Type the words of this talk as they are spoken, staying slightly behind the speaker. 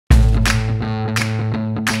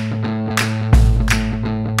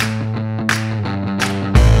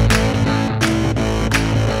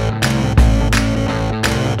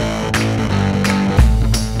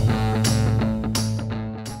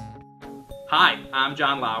Hi, I'm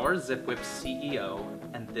John Lauer, ZipWhip's CEO,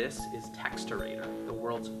 and this is Texterator, the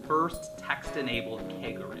world's first text-enabled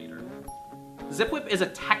Kegerator. ZipWhip is a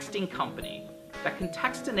texting company that can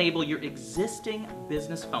text-enable your existing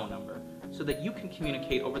business phone number so that you can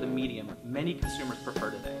communicate over the medium many consumers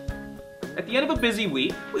prefer today. At the end of a busy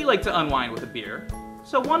week, we like to unwind with a beer.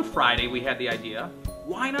 So one Friday we had the idea,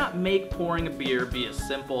 why not make pouring a beer be as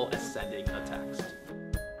simple as sending a text?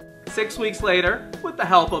 6 weeks later, with the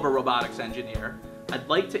help of a robotics engineer, I'd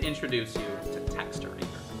like to introduce you to Texterator.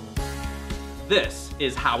 This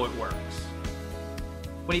is how it works.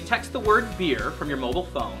 When you text the word beer from your mobile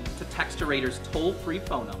phone to Texterator's toll-free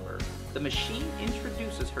phone number, the machine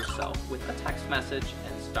introduces herself with a text message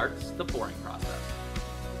and starts the pouring process.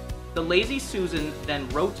 The Lazy Susan then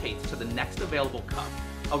rotates to the next available cup.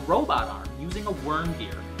 A robot arm using a worm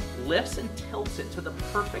gear lifts and tilts it to the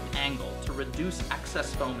perfect angle to reduce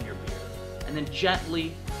excess foam in your beer, and then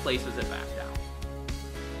gently places it back down.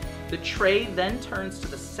 The tray then turns to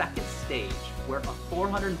the second stage, where a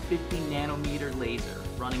 450 nanometer laser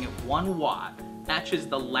running at 1 watt etches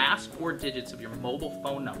the last 4 digits of your mobile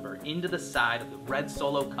phone number into the side of the red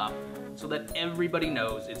Solo cup so that everybody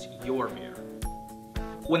knows it's your beer.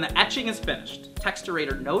 When the etching is finished,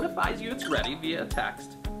 Texterator notifies you it's ready via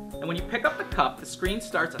text, and when you pick up the cup, the screen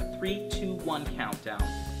starts a 3, 2, 1 countdown,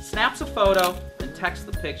 snaps a photo, and texts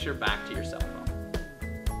the picture back to your cell phone.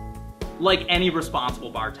 Like any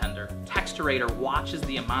responsible bartender, Texterator watches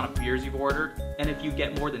the amount of beers you've ordered, and if you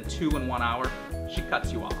get more than 2 in 1 hour, she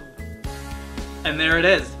cuts you off. And there it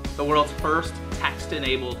is, the world's first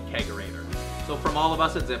text-enabled Kegerator. So from all of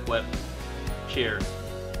us at ZipWhip, cheers.